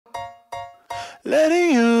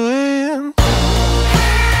letting you in.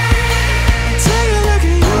 Take a look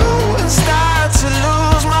at you and start to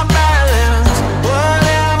lose my balance. What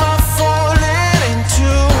am I falling into?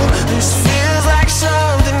 This feels like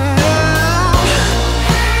something new.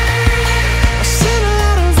 I've seen a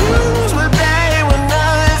lot of views, but they were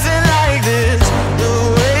nothing like this. The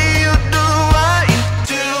way you do what you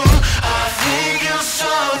do, I think you're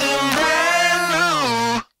something brand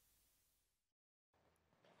new.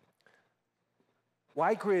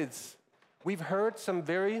 Why grids? We've heard some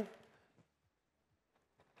very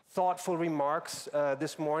thoughtful remarks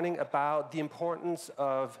this morning about the importance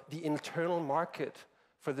of the internal market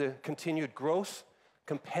for the continued growth,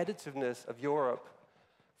 competitiveness of Europe,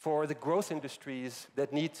 for the growth industries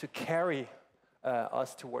that need to carry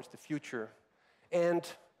us towards the future. And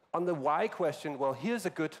on the why question, well, here's a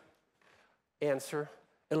good answer: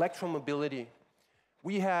 electromobility.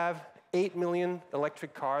 We have 8 million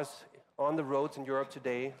electric cars on the roads in Europe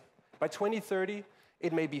today. By 2030,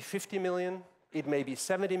 it may be 50 million, it may be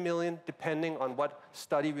 70 million, depending on what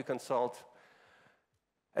study we consult.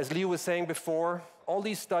 As Leo was saying before, all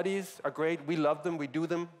these studies are great, we love them, we do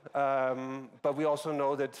them, but we also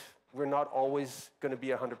know that we're not always going to be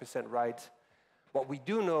 100% right. What we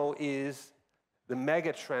do know is the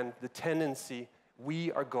mega trend, the tendency,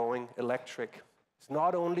 we are going electric. It's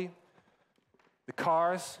not only the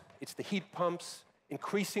cars, it's the heat pumps,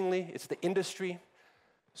 increasingly it's the industry.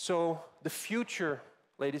 So the future,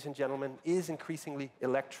 ladies and gentlemen, is increasingly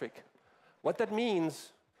electric. What that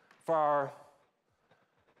means for our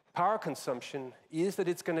power consumption is that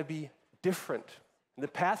it's going to be different. In the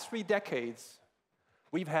past 3 decades,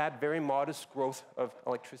 we've had very modest growth of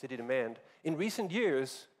electricity demand. In recent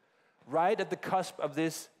years, right at the cusp of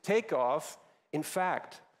this takeoff, in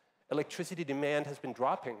fact, electricity demand has been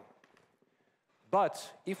dropping.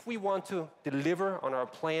 But if we want to deliver on our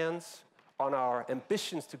plans, on our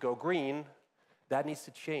ambitions to go green, that needs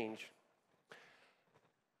to change.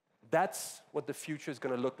 That's what the future is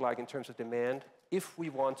going to look like in terms of demand if we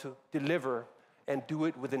want to deliver and do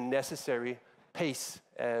it with the necessary pace,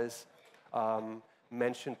 as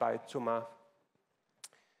mentioned by Thomas.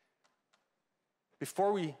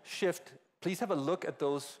 Before we shift, please have a look at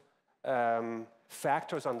those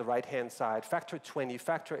factors on the right-hand side: factor 20,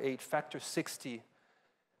 factor 8, factor 60.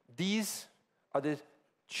 These are the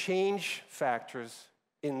change factors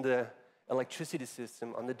in the electricity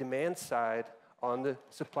system, on the demand side, on the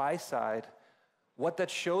supply side. What that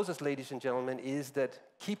shows us, ladies and gentlemen, is that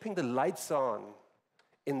keeping the lights on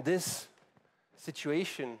in this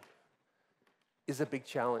situation is a big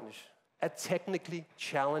challenge. A technically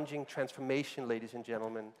challenging transformation, ladies and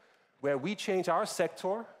gentlemen, where we change our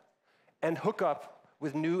sector and hook up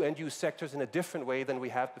with new end-use sectors in a different way than we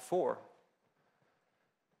have before.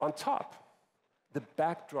 On top, the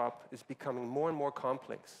backdrop is becoming more and more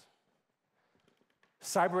complex.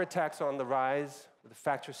 Cyber attacks are on the rise with a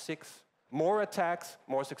factor 6. More attacks,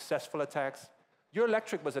 more successful attacks. Your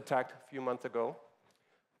electric was attacked a few months ago.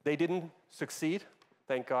 They didn't succeed,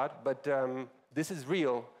 thank God, but this is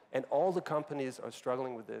real, and all the companies are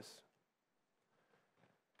struggling with this.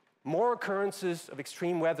 More occurrences of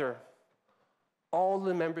extreme weather. All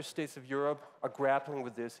the member states of Europe are grappling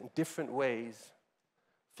with this in different ways.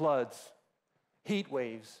 Floods, heat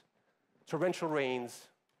waves, torrential rains,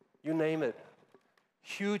 you name it.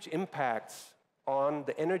 Huge impacts on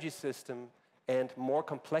the energy system and more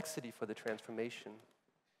complexity for the transformation.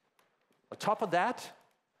 On top of that,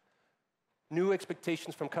 new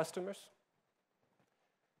expectations from customers.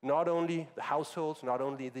 Not only the households, not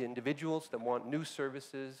only the individuals that want new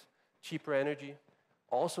services, cheaper energy,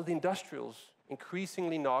 also the industrials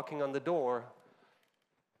increasingly knocking on the door,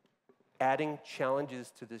 adding challenges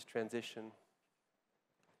to this transition.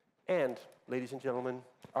 And, ladies and gentlemen,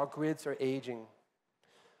 our grids are aging.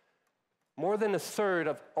 More than a third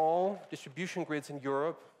of all distribution grids in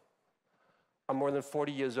Europe are more than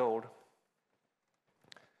 40 years old.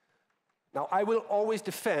 Now, I will always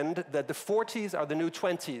defend that the 40s are the new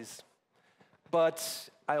 20s, but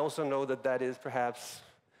I also know that that is perhaps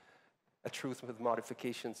a truth with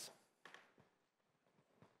modifications.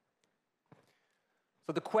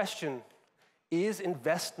 So the question, is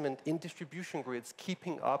investment in distribution grids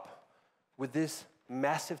keeping up with this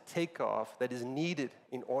massive takeoff that is needed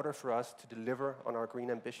in order for us to deliver on our green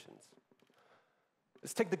ambitions?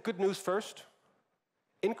 Let's take the good news first.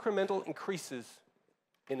 Incremental increases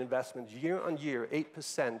in investments year on year,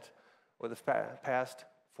 8% over the past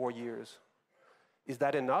 4 years. Is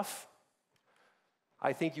that enough?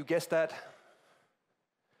 I think you guessed that.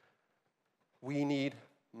 We need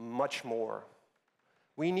much more.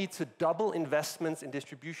 We need to double investments in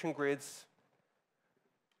distribution grids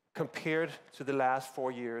compared to the last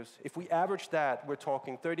 4 years. If we average that, we're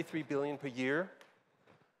talking 33 billion per year.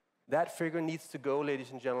 That figure needs to go,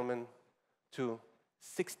 ladies and gentlemen, to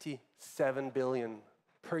 67 billion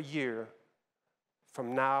per year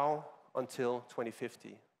from now until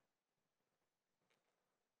 2050.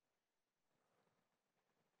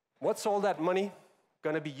 What's all that money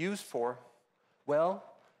going to be used for? Well,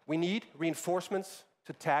 we need reinforcements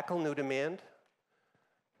to tackle new demand.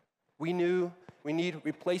 We need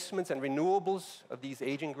replacements and renewables of these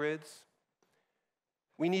aging grids.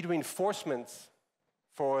 We need reinforcements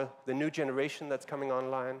for the new generation that's coming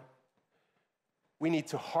online. We need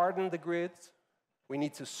to harden the grids. We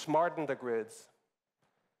need to smarten the grids.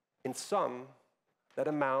 In sum, that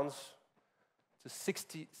amounts to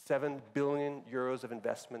 67 billion euros of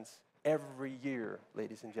investments every year,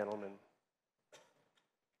 ladies and gentlemen.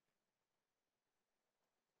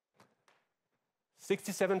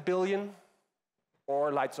 67 billion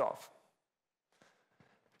or lights off.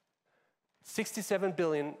 67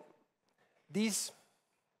 billion, these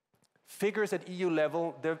figures at EU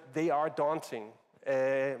level, they are daunting.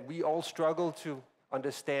 We all struggle to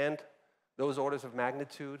understand those orders of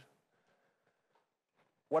magnitude.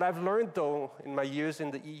 What I've learned, though, in my years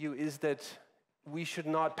in the EU is that we should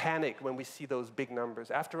not panic when we see those big numbers.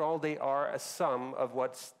 After all, they are a sum of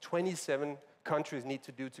what 27 countries need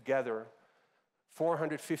to do together.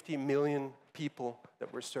 450 million people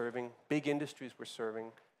that we're serving, big industries we're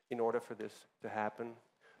serving, in order for this to happen.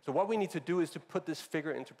 So what we need to do is to put this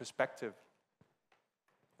figure into perspective.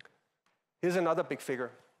 Here's another big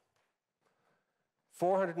figure.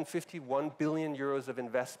 451 billion euros of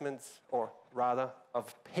investments, or rather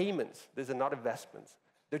of payments. These are not investments.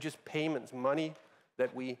 They're just payments, money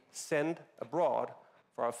that we send abroad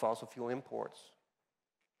for our fossil fuel imports.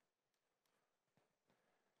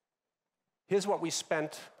 Here's what we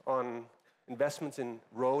spent on investments in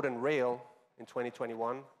road and rail in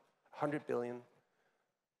 2021, 100 billion.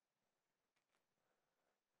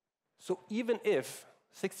 So even if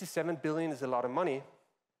 67 billion is a lot of money,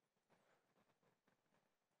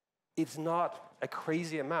 it's not a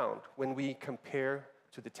crazy amount when we compare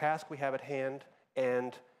to the task we have at hand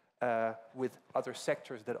and with other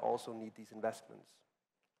sectors that also need these investments.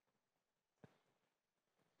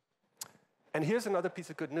 And here's another piece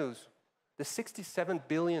of good news. The 67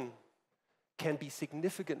 billion can be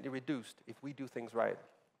significantly reduced if we do things right.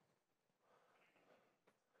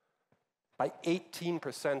 By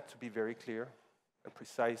 18%, to be very clear and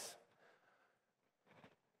precise.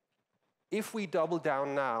 If we double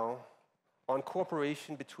down now on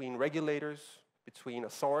cooperation between regulators, between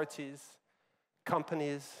authorities,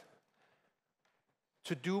 companies,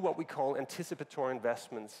 to do what we call anticipatory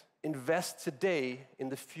investments, invest today in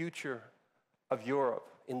the future of Europe,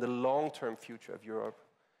 in the long-term future of Europe.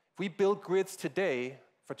 If we build grids today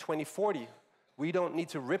for 2040, we don't need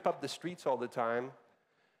to rip up the streets all the time.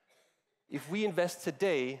 If we invest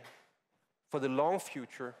today for the long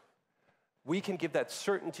future, we can give that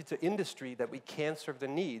certainty to industry that we can serve their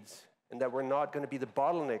needs and that we're not going to be the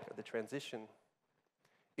bottleneck of the transition.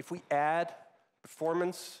 If we add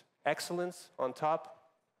performance excellence on top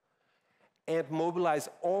and mobilize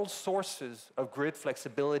all sources of grid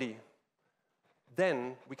flexibility,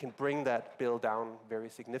 then we can bring that bill down very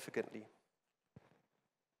significantly.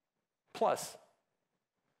 Plus,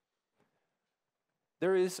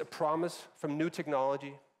 there is a promise from new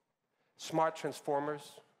technology, smart transformers,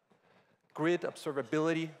 grid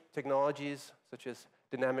observability technologies such as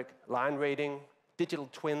dynamic line rating, digital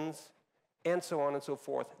twins, and so on and so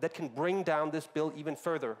forth, that can bring down this bill even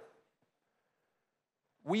further.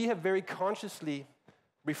 We have very consciously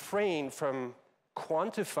refrained from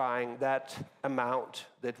quantifying that amount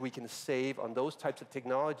that we can save on those types of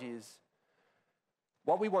technologies.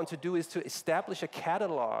 What we want to do is to establish a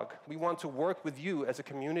catalog. We want to work with you as a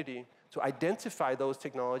community to identify those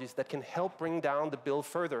technologies that can help bring down the bill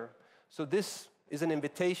further. So this is an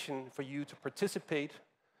invitation for you to participate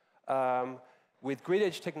with grid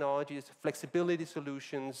edge technologies, flexibility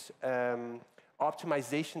solutions,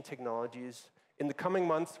 optimization technologies. In the coming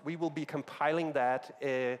months, we will be compiling that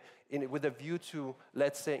with a view to,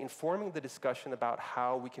 let's say, informing the discussion about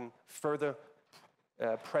how we can further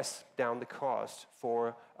press down the cost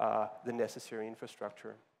for the necessary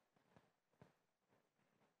infrastructure.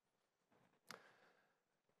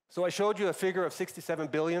 So I showed you a figure of 67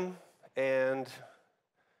 billion and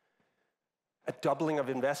a doubling of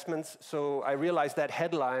investments. So I realized that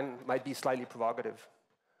headline might be slightly provocative.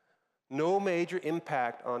 No major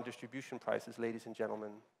impact on distribution prices, ladies and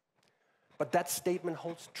gentlemen. But that statement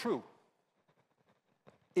holds true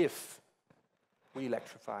if we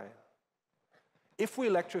electrify. If we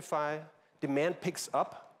electrify, demand picks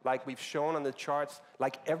up like we've shown on the charts,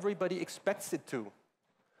 like everybody expects it to.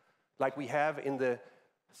 Like we have in the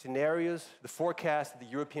scenarios, the forecast of the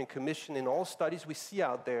European Commission, in all studies we see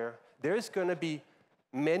out there, there's going to be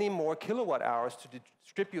many more kilowatt hours to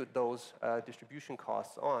distribute those distribution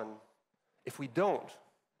costs on. If we don't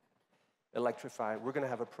electrify, we're going to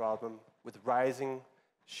have a problem with rising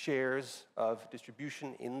shares of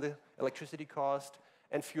distribution in the electricity cost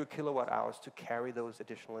and fewer kilowatt hours to carry those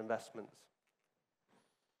additional investments.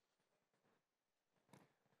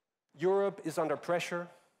 Europe is under pressure.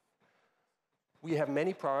 We have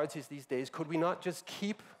many priorities these days. Could we not just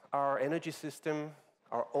keep our energy system,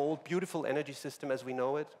 our old, beautiful energy system as we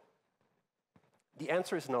know it? The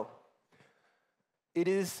answer is no. It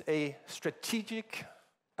is a strategic,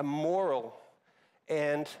 a moral,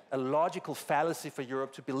 and a logical fallacy for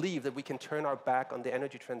Europe to believe that we can turn our back on the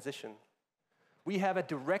energy transition. We have a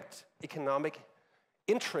direct economic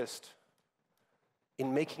interest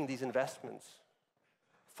in making these investments.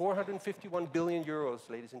 451 billion euros,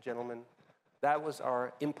 ladies and gentlemen. That was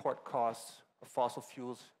our import costs of fossil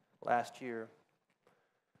fuels last year.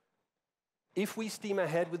 If we steam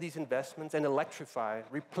ahead with these investments and electrify,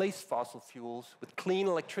 replace fossil fuels with clean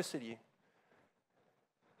electricity,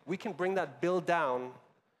 we can bring that bill down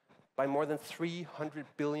by more than 300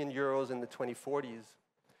 billion euros in the 2040s.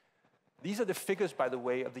 These are the figures, by the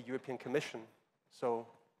way, of the European Commission, so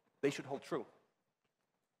they should hold true.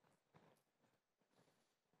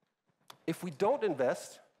 If we don't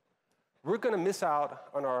invest, we're going to miss out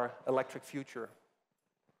on our electric future.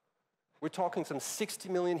 We're talking some 60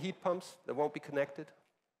 million heat pumps that won't be connected,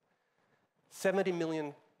 70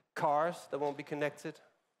 million cars that won't be connected,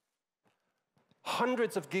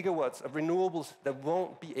 hundreds of gigawatts of renewables that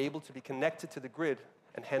won't be able to be connected to the grid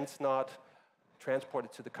and hence not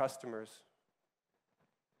transported to the customers.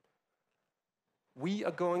 We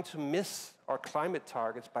are going to miss our climate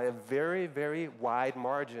targets by a very, very wide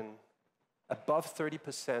margin, above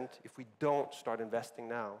 30% if we don't start investing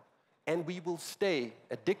now. And we will stay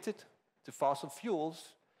addicted to fossil fuels,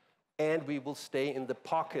 and we will stay in the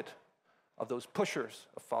pocket of those pushers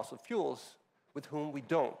of fossil fuels with whom we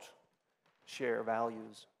don't share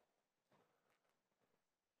values.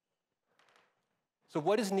 So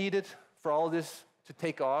what is needed for all this to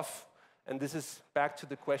take off? And this is back to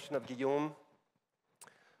the question of Guillaume.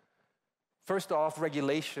 First off,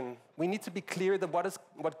 regulation. We need to be clear that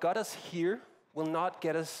what got us here will not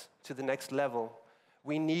get us to the next level.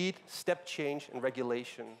 We need step change in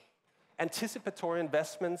regulation. Anticipatory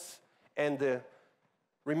investments and the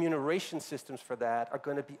remuneration systems for that are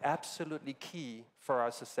going to be absolutely key for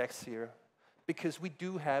our success here, because we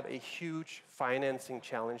do have a huge financing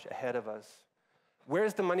challenge ahead of us. Where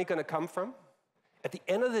is the money going to come from? At the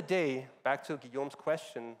end of the day, back to Guillaume's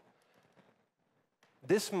question,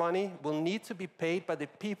 this money will need to be paid by the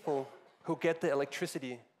people who get the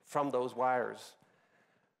electricity from those wires.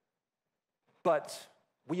 But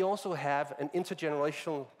we also have an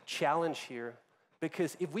intergenerational challenge here,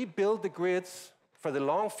 because if we build the grids for the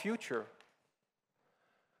long future,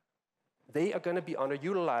 they are going to be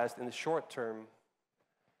underutilized in the short term.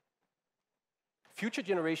 Future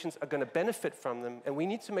generations are going to benefit from them, and we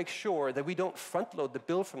need to make sure that we don't front-load the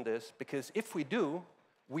bill from this, because if we do,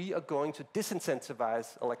 we are going to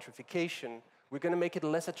disincentivize electrification. We're going to make it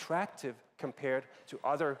less attractive compared to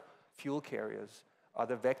other fuel carriers,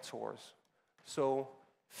 other vectors. So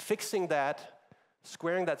fixing that,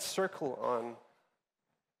 squaring that circle on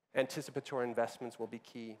anticipatory investments will be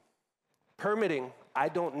key. Permitting, I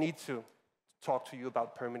don't need to talk to you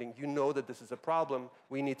about permitting. You know that this is a problem.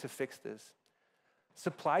 We need to fix this.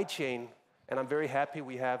 Supply chain, and I'm very happy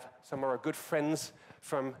we have some of our good friends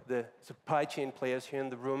from the supply chain players here in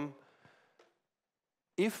the room.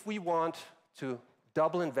 If we want to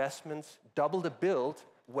double investments, double the build,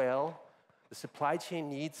 well, the supply chain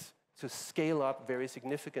needs to scale up very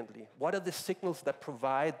significantly. What are the signals that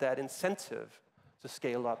provide that incentive to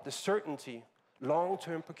scale up? The certainty,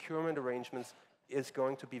 long-term procurement arrangements is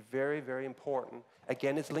going to be very, very important.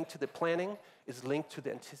 Again, it's linked to the planning, it's linked to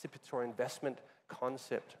the anticipatory investment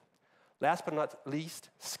concept. Last but not least,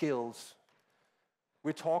 skills.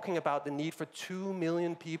 We're talking about the need for 2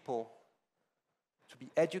 million people to be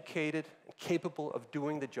educated and capable of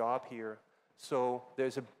doing the job here. So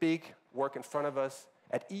there's a big work in front of us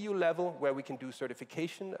at EU level, where we can do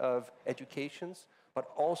certification of educations, but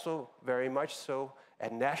also very much so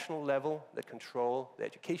at national level that control the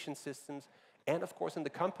education systems, and of course in the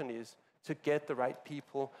companies to get the right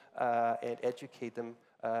people and educate them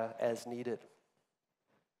as needed.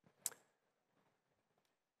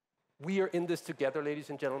 We are in this together, ladies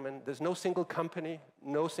and gentlemen. There's no single company,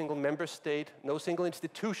 no single member state, no single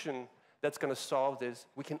institution that's going to solve this.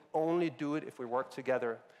 We can only do it if we work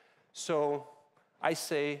together. So I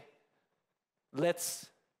say, let's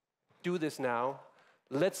do this now.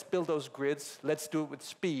 Let's build those grids. Let's do it with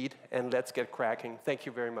speed, and let's get cracking. Thank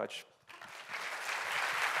you very much.